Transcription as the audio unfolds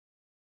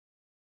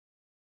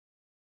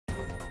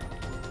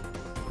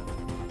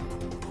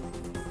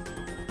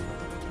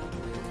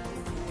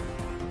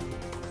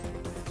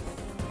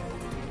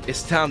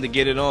It's time to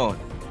get it on.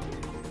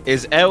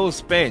 Is Errol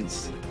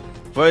Spence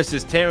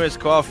versus Terence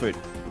Crawford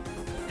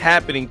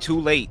happening too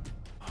late?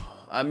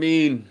 I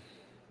mean,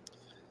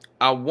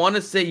 I want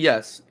to say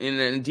yes.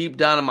 And deep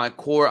down in my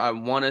core, I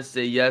want to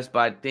say yes. But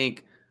I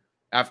think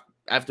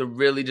after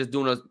really just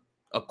doing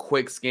a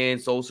quick scan,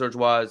 soul search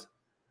wise,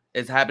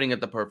 it's happening at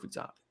the perfect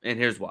time. And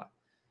here's why.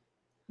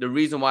 The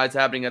reason why it's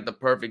happening at the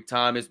perfect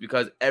time is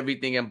because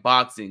everything in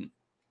boxing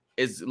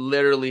is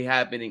literally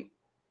happening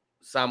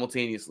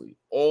simultaneously.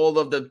 All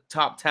of the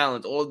top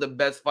talents, all of the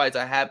best fights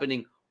are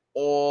happening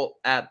all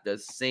at the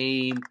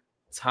same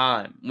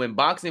time. When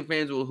boxing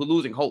fans were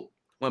losing hope,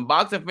 when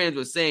boxing fans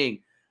were saying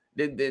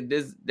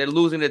they're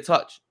losing their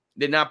touch,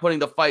 they're not putting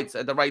the fights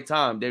at the right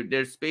time,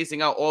 they're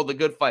spacing out all the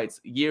good fights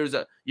years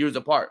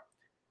apart.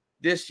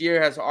 This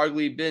year has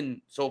arguably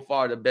been so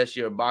far the best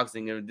year of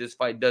boxing, and this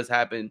fight does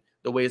happen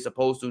the way it's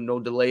supposed to. No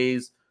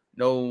delays,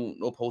 no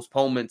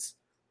postponements.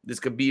 This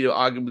could be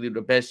arguably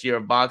the best year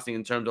of boxing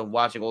in terms of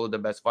watching all of the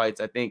best fights.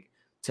 I think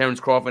Terence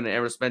Crawford and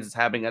Errol Spence is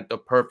happening at the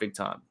perfect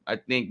time. I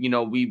think,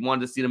 we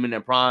wanted to see them in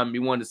their prime. We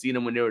wanted to see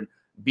them when they were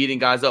beating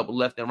guys up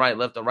left and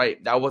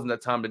right. That wasn't the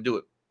time to do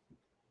it.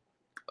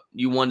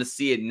 You want to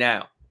see it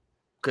now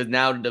because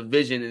now the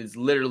division is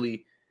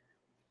literally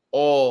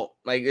all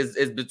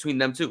it's between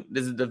them two.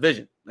 This is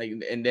division.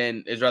 And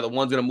then it's rather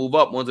one's gonna move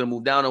up, one's gonna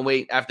move down and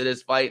weight after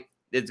this fight.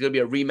 There's gonna be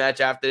a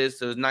rematch after this,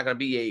 so it's not gonna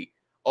be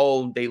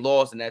they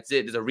lost and that's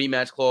it. There's a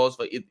rematch clause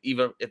for if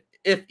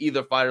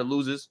either fighter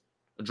loses,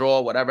 a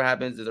draw, whatever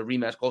happens, there's a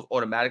rematch clause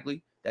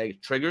automatically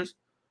that triggers.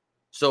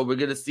 So we're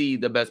gonna see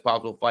the best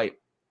possible fight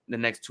in the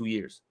next 2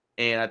 years,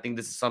 and I think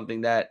this is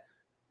something that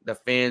the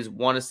fans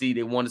want to see.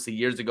 They want to see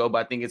years ago,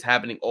 but I think it's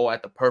happening all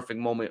at the perfect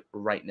moment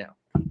right now.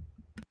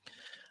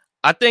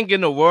 I think in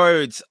the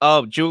words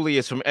of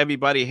Julius from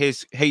Everybody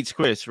Hates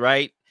Chris,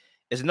 right?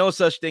 There's no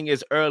such thing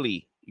as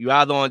early. You're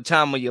either on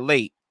time or you're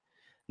late.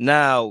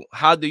 Now,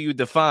 how do you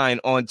define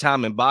on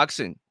time in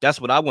boxing?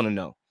 That's what I want to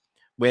know.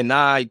 When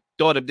I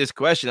thought of this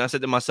question, I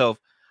said to myself,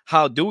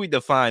 how do we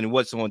define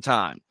what's on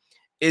time?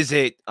 Is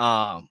it,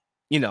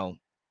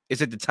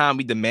 is it the time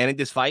we demanded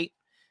this fight?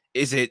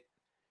 Is it,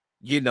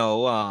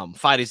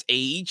 fighter's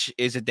age?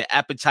 Is it the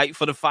appetite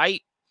for the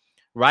fight?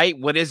 Right?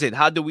 What is it?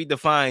 How do we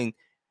define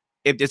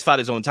if this fight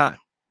is on time?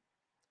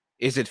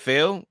 Is it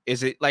fail?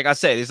 Is it, like I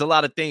said, there's a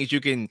lot of things you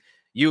can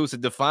use to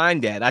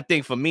define that. I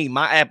think for me,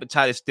 my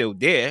appetite is still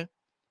there,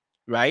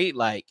 right?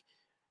 Like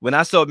when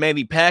I saw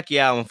Manny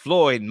Pacquiao and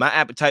Floyd, my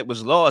appetite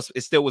was lost.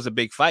 It still was a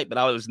big fight, but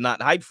I was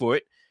not hyped for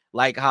it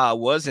like how I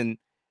was. And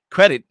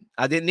credit,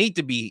 I didn't need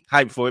to be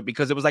hyped for it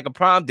because it was like a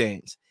prom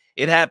dance.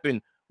 It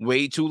happened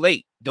way too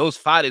late. Those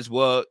fighters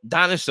were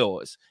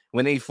dinosaurs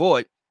when they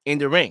fought in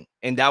the ring,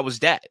 and that was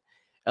that.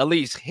 At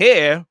least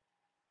here,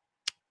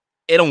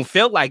 it don't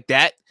feel like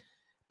that,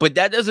 but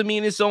that doesn't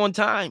mean it's on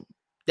time.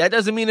 That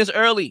doesn't mean it's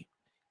early.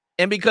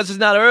 And because it's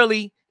not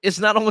early, it's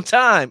not on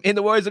time. In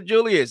the words of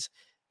Julius,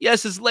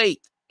 yes, it's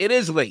late. It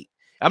is late.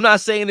 I'm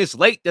not saying it's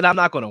late that I'm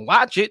not going to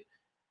watch it.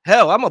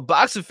 Hell, I'm a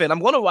boxing fan. I'm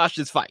going to watch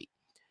this fight.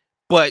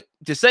 But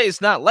to say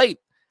it's not late,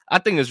 I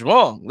think it's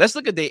wrong. Let's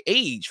look at their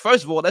age.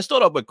 First of all, let's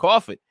start off with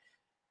Crawford,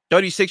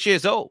 36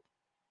 years old.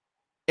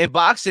 In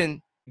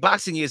boxing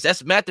years,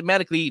 that's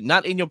mathematically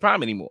not in your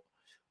prime anymore.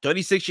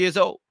 36 years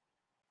old.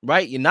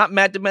 Right? You're not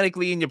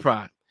mathematically in your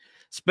prime.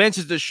 Spence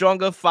is the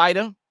stronger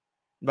fighter,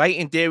 right?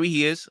 In theory,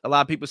 he is. A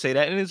lot of people say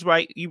that, and it's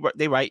right.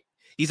 They're right.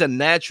 He's a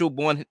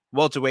natural-born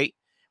welterweight,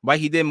 right?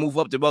 He didn't move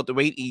up to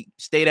welterweight. He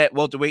stayed at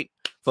welterweight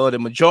for the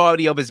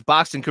majority of his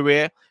boxing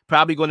career.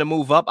 Probably going to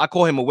move up. I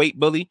call him a weight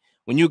bully.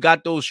 When you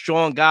got those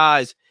strong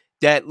guys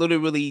that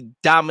literally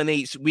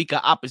dominates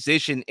weaker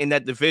opposition in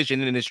that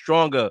division and is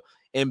stronger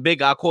and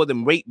bigger, I call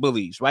them weight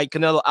bullies, right?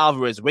 Canelo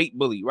Alvarez, weight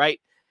bully,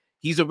 right?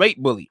 He's a weight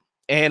bully.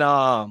 And,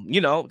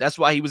 that's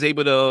why he was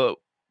able to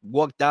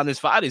walk down his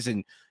fighters.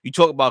 And you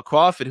talk about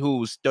Crawford,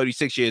 who's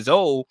 36 years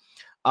old.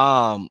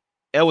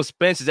 Errol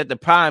Spence is at the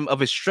prime of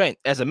his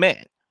strength as a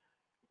man,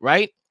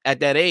 right?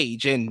 At that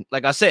age. And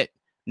like I said,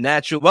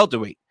 natural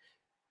welterweight.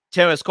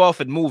 Terence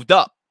Crawford moved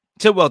up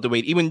to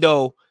welterweight, even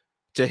though,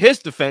 to his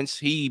defense,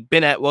 he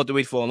been at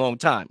welterweight for a long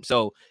time.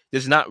 So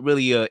there's not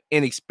really an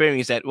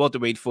inexperience at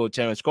welterweight for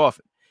Terence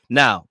Crawford.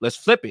 Now, let's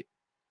flip it.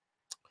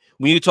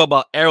 When you talk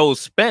about Errol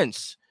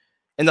Spence,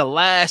 in the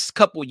last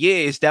couple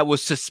years, that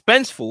was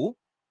suspenseful,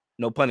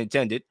 no pun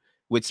intended,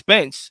 with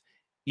Spence,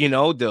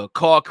 the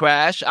car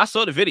crash. I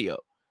saw the video.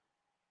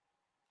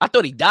 I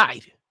thought he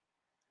died.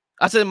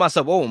 I said to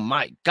myself, oh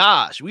my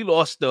gosh, we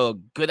lost a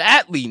good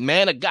athlete,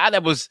 man. A guy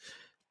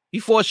he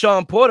fought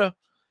Sean Porter.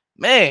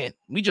 Man,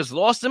 we just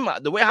lost him.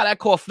 The way how that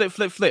call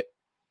flip.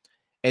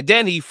 And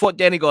then he fought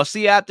Danny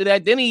Garcia after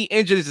that. Then he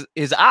injured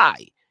his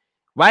eye,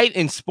 right?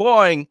 In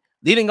sparring,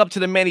 leading up to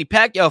the Manny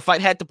Pacquiao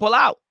fight, had to pull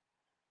out.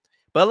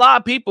 But a lot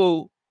of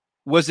people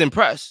was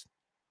impressed,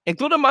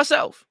 including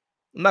myself.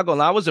 I'm not going to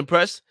lie, I was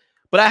impressed.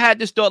 But I had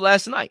this thought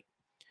last night.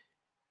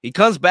 He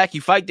comes back, he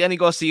fight Danny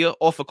Garcia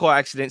off a car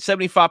accident.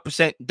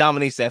 75%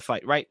 dominates that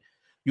fight, right?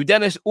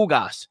 Eudenis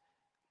Ugas,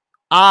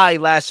 eye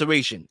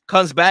laceration,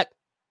 comes back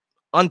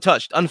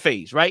untouched,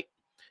 unfazed, right?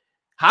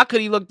 How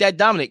could he look that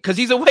dominant? Because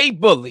he's a weight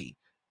bully.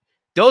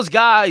 Those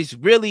guys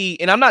really,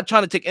 and I'm not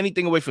trying to take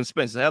anything away from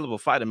Spence. He's a hell of a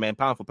fighter, man,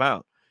 pound for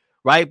pound,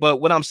 right?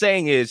 But what I'm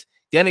saying is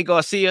Danny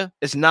Garcia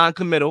is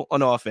non-committal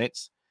on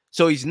offense,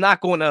 so he's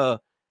not going to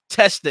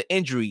test the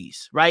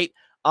injuries, right?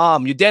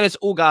 Yordenis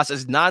Ugas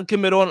is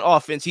non-committal on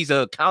offense. He's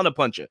a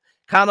counterpuncher.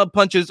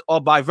 Counterpunchers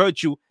are by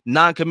virtue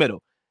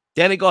non-committal.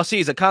 Danny Garcia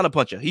is a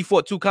counterpuncher. He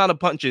fought 2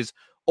 counterpunches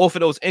off of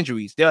those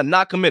injuries. They are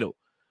not committal.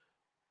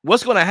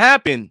 What's going to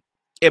happen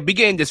if we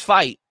get in this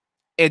fight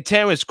and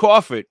Terence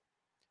Crawford,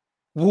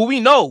 who we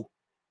know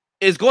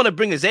is going to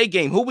bring his A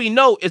game, who we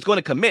know is going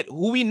to commit,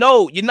 who we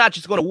know you're not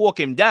just going to walk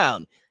him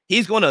down.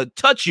 He's going to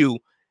touch you.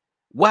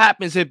 What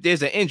happens if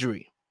there's an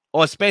injury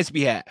on Spence's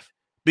behalf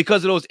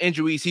because of those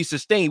injuries he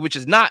sustained, which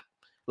is not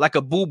like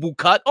a boo-boo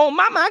cut. Oh,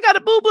 mama, I got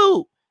a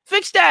boo-boo.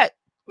 Fix that.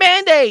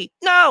 Band-Aid.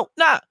 No,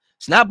 nah.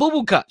 It's not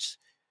boo-boo cuts.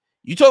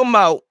 You're talking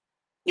about,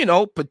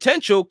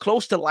 potential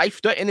close to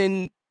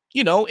life-threatening,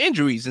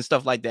 injuries and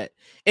stuff like that,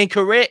 and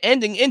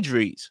career-ending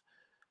injuries.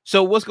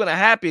 So what's going to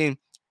happen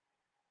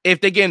if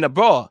they get in a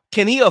brawl?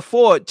 Can he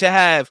afford to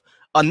have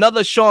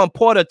another Sean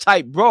Porter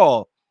type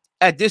brawl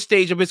at this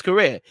stage of his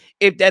career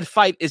if that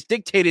fight is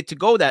dictated to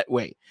go that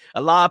way?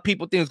 A lot of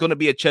people think it's going to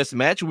be a chess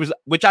match,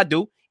 which I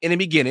do in the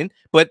beginning,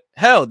 but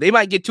hell, they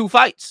might get 2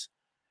 fights,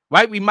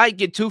 right? We might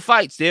get 2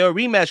 fights. There are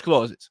rematch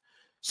clauses.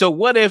 So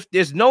what if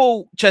there's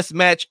no chess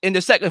match in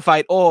the second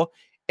fight or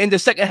in the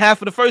second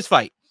half of the first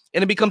fight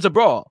and it becomes a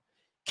brawl?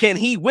 Can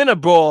he win a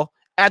brawl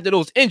after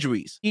those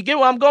injuries? You get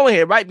where I'm going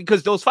here, right?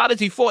 Because those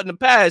fighters he fought in the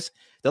past,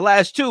 the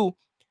last 2,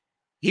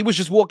 he was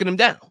just walking them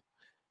down.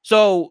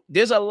 So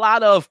there's a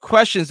lot of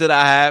questions that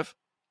I have.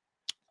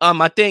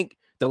 I think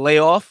the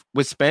layoff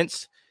with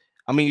Spence,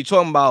 I mean, you're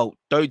talking about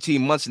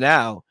 13 months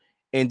now,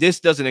 and this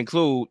doesn't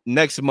include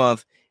next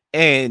month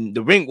and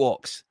the ring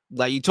walks.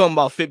 Like, you're talking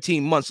about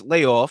 15 months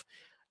layoff.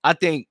 I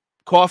think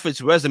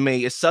Crawford's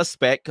resume is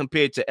suspect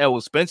compared to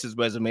Errol Spence's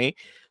resume.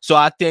 So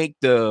I think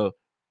the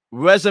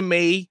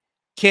resume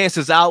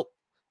cancels out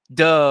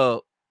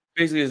the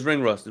basically his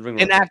ring rust.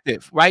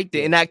 Inactive, right?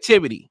 The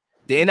inactivity.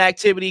 The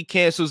inactivity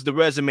cancels the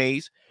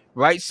resumes,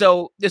 right?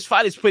 So this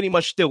fight is pretty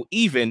much still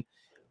even,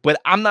 but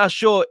I'm not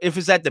sure if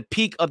it's at the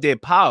peak of their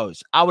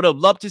powers. I would have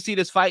loved to see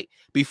this fight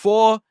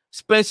before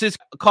Spence's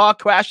car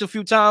crashed a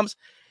few times.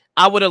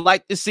 I would have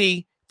liked to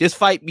see this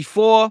fight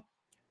before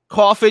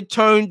Crawford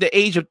turned the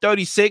age of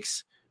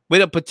 36,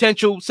 with a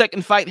potential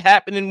second fight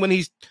happening when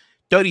he's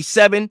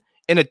 37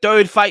 and a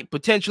third fight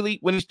potentially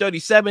when he's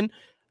 37.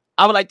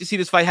 I would like to see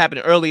this fight happen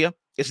earlier.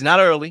 It's not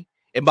early.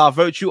 And by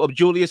virtue of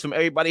Julius from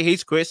Everybody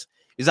Hates Chris,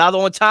 it's either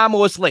on time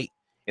or it's late.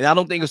 And I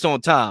don't think it's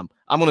on time.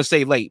 I'm going to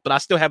say late, but I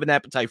still have an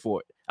appetite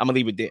for it. I'm going to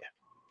leave it there.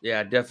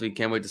 Yeah, I definitely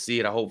can't wait to see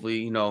it. I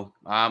hopefully,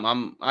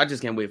 I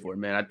just can't wait for it,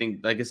 man. I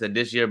think, like I said,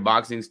 this year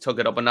boxing's took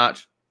it up a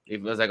notch.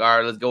 It was like, all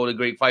right, let's go to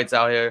great fights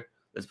out here.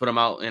 Let's put them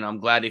out. And I'm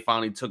glad they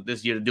finally took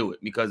this year to do it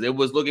because it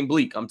was looking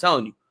bleak. I'm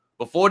telling you.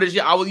 Before this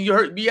year, you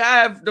heard me. I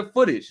have the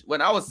footage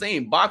when I was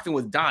saying boxing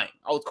was dying.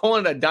 I was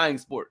calling it a dying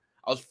sport.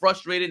 I was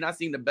frustrated not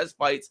seeing the best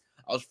fights.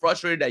 I was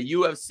frustrated that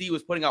UFC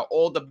was putting out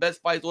all the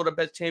best fights, all the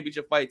best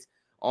championship fights,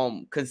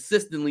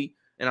 consistently.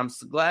 And I'm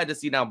so glad to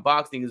see now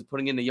boxing is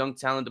putting in the young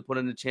talent to put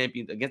in the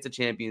champions against the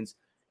champions,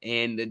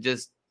 and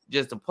just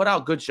to put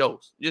out good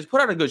shows. Just put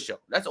out a good show.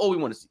 That's all we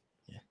want to see.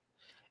 Yeah.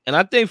 And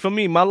I think for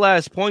me, my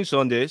last points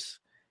on this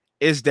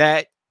is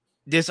that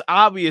there's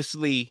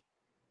obviously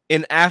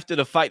an after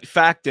the fight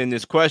factor in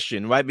this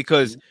question, right?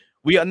 Because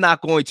we are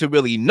not going to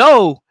really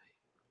know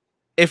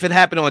if it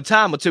happened on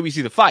time until we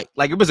see the fight.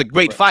 Like, it was a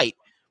great fight.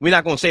 We're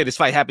not going to say this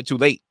fight happened too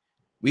late.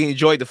 We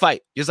enjoyed the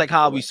fight. Just like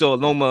how we saw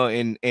Loma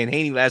and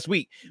Haney last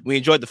week. We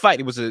enjoyed the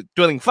fight. It was a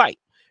thrilling fight,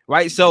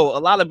 right? So a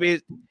lot of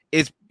it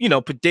is,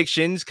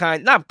 predictions,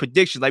 not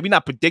predictions. Like, we're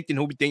not predicting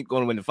who we think is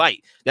going to win the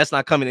fight. That's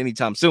not coming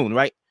anytime soon,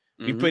 right?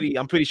 I'm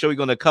pretty sure we're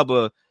going to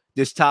cover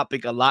this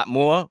topic a lot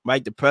more,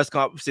 right? The press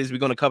conferences, we're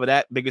going to cover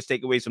that. Biggest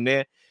takeaways from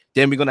there.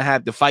 Then we're going to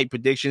have the fight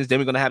predictions. Then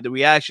we're going to have the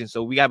reactions.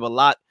 So we have a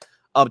lot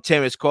of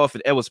Terence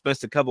Crawford, Errol Spence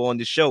to cover on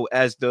the show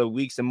as the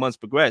weeks and months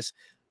progress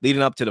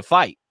leading up to the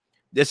fight.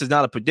 This is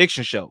not a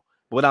prediction show.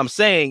 What I'm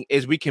saying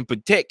is we can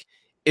predict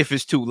if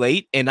it's too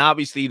late. And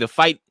obviously the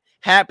fight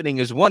happening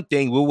is one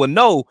thing. We will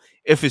know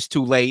if it's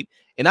too late.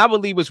 And I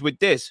believe it's with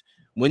this.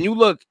 When you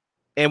look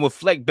and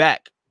reflect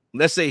back,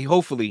 let's say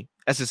hopefully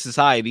as a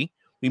society,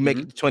 we make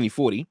it to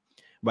 2040,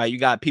 right? You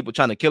got people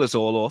trying to kill us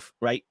all off,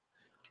 right?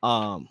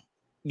 I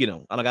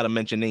don't got to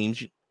mention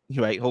names,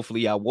 right? Hopefully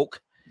y'all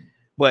woke.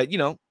 But,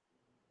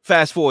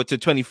 fast forward to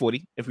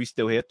 2040, if we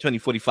still here,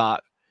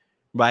 2045,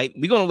 right?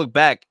 We're going to look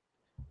back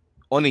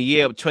on the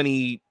year of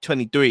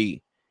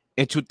 2023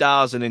 and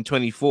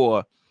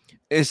 2024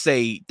 and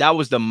say that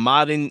was the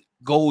modern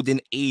golden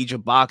age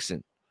of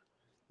boxing.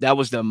 That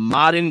was the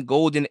modern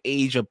golden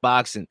age of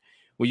boxing,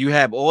 where you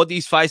have all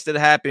these fights that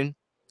happened,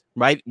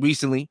 right?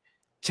 Recently,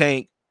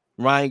 Tank,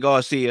 Ryan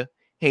Garcia,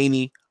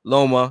 Haney,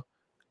 Loma.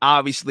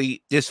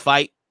 Obviously, this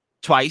fight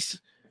twice,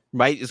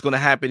 right? It's going to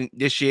happen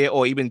this year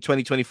or even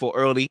 2024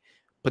 early,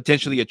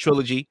 potentially a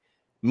trilogy,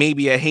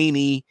 maybe a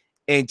Haney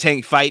and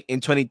Tank fight in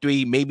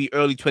 23, maybe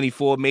early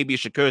 24, maybe a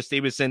Shakur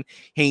Stevenson,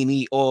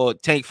 Haney, or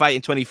Tank fight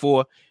in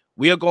 24.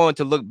 We are going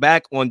to look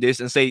back on this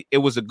and say it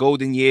was the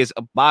golden years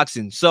of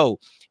boxing. So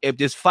if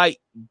this fight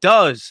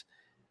does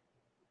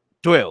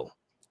thrill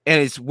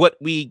and it's what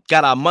we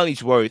got our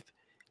money's worth,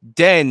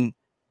 then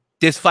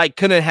this fight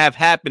couldn't have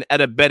happened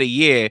at a better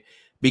year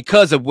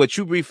because of what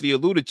you briefly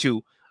alluded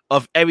to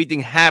of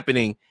everything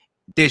happening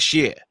this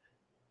year.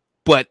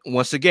 But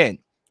once again,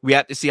 we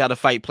have to see how the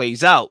fight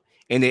plays out.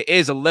 And there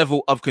is a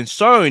level of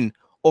concern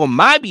on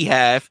my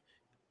behalf,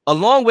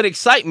 along with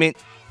excitement,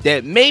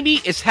 that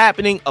maybe it's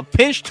happening a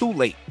pinch too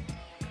late.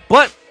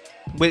 But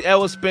with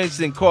Errol Spence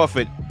and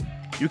Crawford,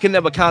 you can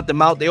never count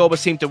them out. They always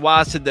seem to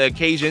rise to the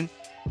occasion,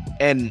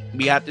 and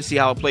we have to see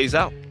how it plays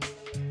out.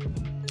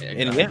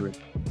 And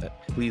yeah,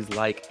 please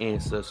like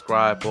and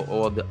subscribe for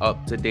all the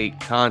up-to-date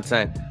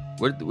content.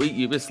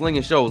 You've been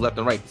slinging shows left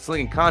and right,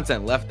 slinging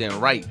content left and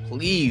right.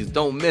 Please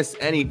don't miss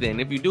anything.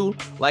 If you do,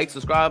 like,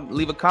 subscribe,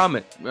 leave a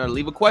comment, or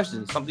leave a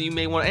question, something you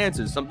may want to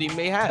answer, something you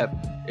may have.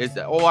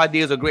 All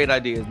ideas are great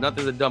ideas.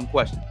 Nothing's a dumb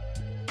question.